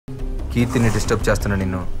కీర్తిని డిస్టర్బ్ చేస్తున్నా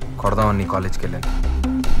నిన్ను కొడదామని నీ కాలేజ్కి వెళ్ళాను.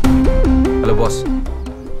 హలో బాస్,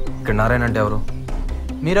 ఇక్కడ నారాయణ అంటే ఎవరు?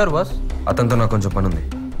 మీరెవరు బాస్? అతనితో నాకు కొంచెం పని ఉంది.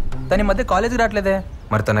 తను ఈ మధ్య కాలేజ్కి రావట్లేదే.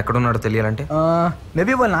 మరి తను ఎక్కడున్నాడో తెలియాలంటే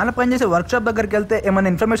మేబీ వాళ్ళ నాన్న పని చేసే వర్క్షాప్ దగ్గరికి వెళ్తే ఏమైనా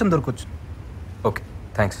ఇన్ఫర్మేషన్ దొరకవచ్చు. Okay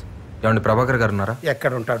thanks. ఏమండి ప్రభాకర్ గారు ఉన్నారా?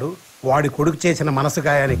 ఎక్కడ ఉంటాడు? వాడి కొడుకు చేసిన మనసు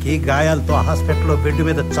గాయానికి గాయాలతో హాస్పిటల్లో బెడ్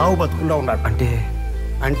మీద చావు బతుకుండా ఉన్నాడు.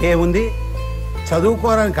 అంటే ఉంది,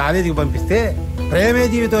 చదువుకోవడానికి కాలేజీకి పంపిస్తే ప్రేమే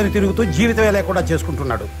జీవితాన్ని తిరుగుతూ జీవితమే లేకుండా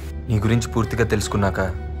చేసుకుంటున్నాడు. నీ గురించి పూర్తిగా తెలుసుకున్నాక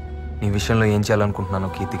నీ విషయంలో ఏం చేయాలనుకుంటున్నానో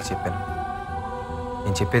కీర్తికి చెప్పాను.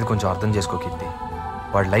 నేను చెప్పేది కొంచెం అర్థం చేసుకో కీర్తి.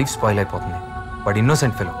 వాడి లైఫ్ స్పాయిల్ అయిపోతుంది. వాడు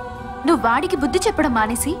ఇన్నోసెంట్ ఫెలో. నువ్వు వాడికి బుద్ధి చెప్పడం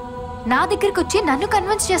మానేసి నా దగ్గరికి వచ్చి నన్ను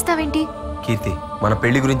కన్విన్స్ చేస్తావేంటి? కీర్తి, మన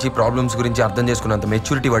పెళ్లి గురించి ప్రాబ్లమ్స్ గురించి అర్థం చేసుకున్నంత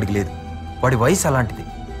మెచ్యూరిటీ వాడికి లేదు. వాడి వయసు అలాంటిది.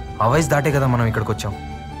 ఆ వయసు దాటే కదా మనం ఇక్కడికి వచ్చాం.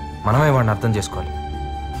 మనమే వాడిని అర్థం చేసుకోవాలి.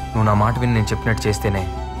 నువ్వు నా మాట విని నేను చెప్పినట్టు చేస్తేనే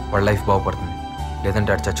వాడి లైఫ్ బాగుపడుతుంది. లేదంటే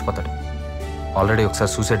వాడు చచ్చిపోతాడు. ఆల్రెడీ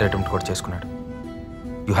ఒకసారి సూసైడ్ అటెంప్ట్ కూడా చేసుకున్నాడు.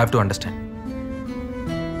 You have to understand.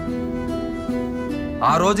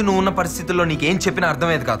 ఆ రోజు నువ్వు ఉన్న పరిస్థితుల్లో నీకేం చెప్పినా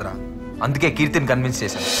అర్థమయ్యేది కాదురా. అందుకే కీర్తిని కన్విన్స్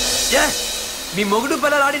చేశాను. మీ మొగుడు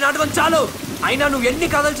పిల్లలు ఆడి నాటకం చాలు. అయినా నువ్వు ఎన్ని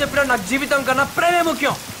కథలు చెప్పినా నాకు జీవితం కన్నా ప్రేమే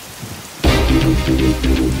ముఖ్యం.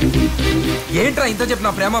 ఏంట్రా ఇంత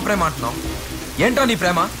చెప్పినా ప్రేమ ప్రేమ అంటున్నావు? ఏంట్రా నీ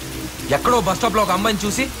ప్రేమ? ఎక్కడో బస్ స్టాప్ లో ఒక అమ్మాయిని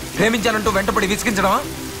చూసి ప్రేమించానంటూ వెంటపడి విసిగించడమా?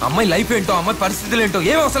 అమ్మాయి లైఫ్ ఏంటో, అమ్మాయి పరిస్థితులు ఏంటో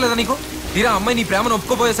ఏం అవసరం లేదా నీకు? తీరా అమ్మాయి నీ ప్రేమను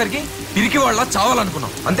ఒప్పుకోపోయేసరికి పిరికి వాళ్ళ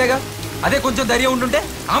చావాలనుకున్నావు అంతేగా? అదే కొంచెం ధైర్యం ఉంటుంటే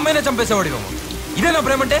ఆ అమ్మాయినే చంపేసేవాడి మేము. ఇదేనా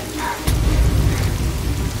ప్రేమ అంటే?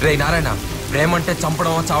 రే నారాయణ, ప్రేమ అంటే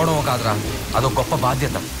చంపడమో చావడమో కాదురా, అదో గొప్ప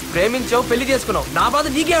బాధ్యత. ప్రేమించావు, పెళ్లి చేసుకున్నావు, నా బాధ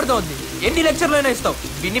నీకే అర్థం అవుతుంది. ఎన్ని లెక్చర్లు అయినా ఇస్తావు.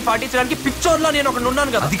 దీన్ని పాటించడానికి పిక్చర్లో నేను ఒకటి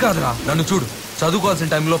ఉన్నాను కదా. అది కాదురా, నన్ను చూడు. చదువుకోవాల్సిన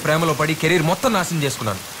టైంలో ప్రేమలో పడి కెరీర్ మొత్తం నాశనం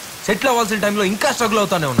చేసుకున్నాను. సెటిల్ అవ్వాల్సిన టైంలో ఇంకా స్ట్రగుల్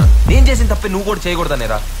అవుతానే ఉన్నాను. నేను చేసిన తప్పే నువ్వు కూడా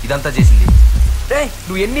చేయకూడదనేరా ఇదంతా చేసింది. రే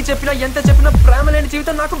నువ్వు ఎన్ని చెప్పినా ఎంత చెప్పినా ప్రేమ లేని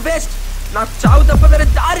జీవితం నాకు వేస్ట్. నాకు చావు తప్ప వేరే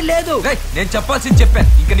దారి లేదు. నేను చెప్పాల్సింది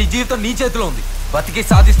చెప్పాను. ఇంకా నీ జీవితం నీ చేతిలో ఉంది. బతికి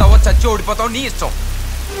సాధిస్తావో చచ్చి ఓడిపోతావు, నీ ఇష్టం.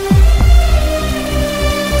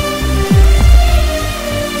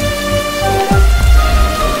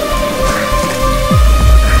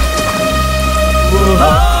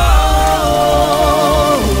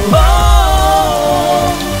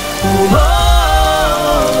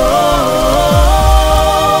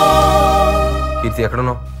 కీర్తి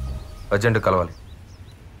ఎక్కడున్నావు? అర్జెంట్ కలవాలి.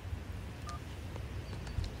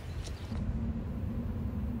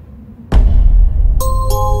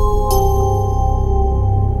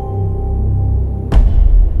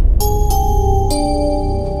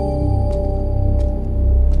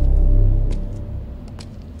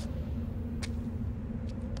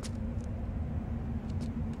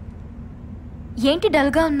 ఏంటి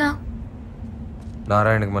డల్గా ఉన్నా?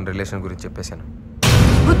 నారాయణకి మన రిలేషన్ గురించి చెప్పేశాను.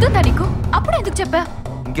 గుర్తుందా నీకు? అప్పుడు ఎందుకు చెప్పా?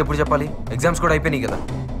 ఇంకెప్పుడు చెప్పాలి? ఎగ్జామ్స్ కూడా అయిపోయినాయి కదా.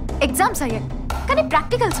 ఎగ్జామ్స్ అయ్యాయి కానీ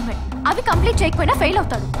ప్రాక్టికల్స్ ఉన్నాయి. అవి కంప్లీట్ చేయకపోయినా ఫెయిల్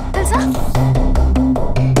అవుతాడు తెలుసా?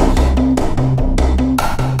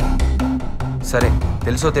 సరే,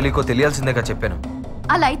 తెలుసో తెలియకో తెలియాల్సిందేగా చెప్పాను.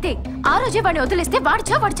 అలా అయితే ఆ రోజే వాడిని వదిలేస్తే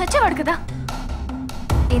వాడు చచ్చేవాడు కదా.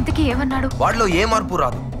 ఇంతకీ ఏమన్నాడు? వాడిలో ఏ మార్పు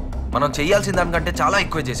రాదు. మనం చేయాల్సిన దానికంటే చాలా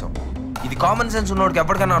ఎక్కువ చేసాం. ఇది కామన్ సెన్స్ ఉన్నోడికి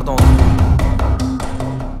ఎప్పటికైనా అర్థం అవుతుంది.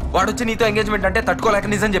 వాడు వచ్చి నీతో ఎంగేజ్మెంట్ అంటే తట్టుకోలేక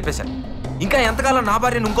నిజం చెప్పేశాను. ఇంకా ఎంతకాలం నా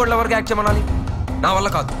భార్యను ఇంకోట్ల వరకు యాక్ట్ చేయమనాలి? నా వల్ల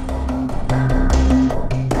కాదు.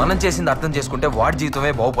 మనం చేసింది అర్థం చేసుకుంటే వాడి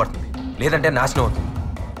జీవితమే బాగుపడుతుంది, లేదంటే నాశనం అవుతుంది.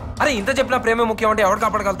 అరే ఇంత చెప్పినా ప్రేమే ముఖ్యం అంటే ఎవడు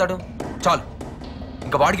కాపాడగలుగుతాడు? చాలు,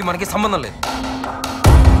 ఇంకా వాడికి మనకి సంబంధం లేదు.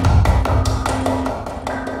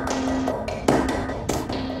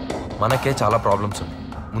 మనకే చాలా ప్రాబ్లమ్స్ ఉన్నాయి,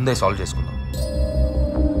 ముందే సాల్వ్ చేసుకుందాం.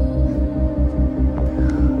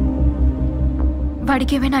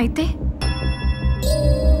 వాడికి ఏమైనా అయితే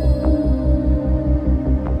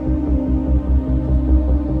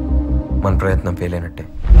మన ప్రయత్నం ఫెయిల్ అయినట్టే.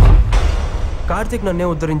 కార్తీక్ నన్నే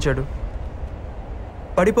ఉద్ధరించాడు.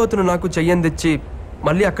 పడిపోతున్న నాకు చెయ్యని తెచ్చి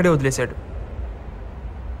మళ్ళీ అక్కడే వదిలేశాడు.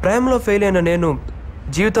 ప్రేమలో ఫెయిల్ అయిన నేను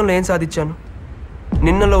జీవితంలో ఏం సాధించాను?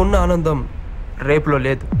 నిన్నలో ఉన్న ఆనందం రేపులో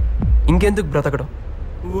లేదు. ఇంకెందుకు బ్రతకడం?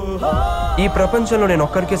 ఈ ప్రపంచంలో నేను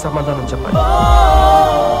ఒక్కరికే సమాధానం చెప్పాలి.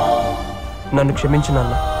 నన్ను క్షమించు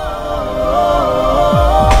నాన్న.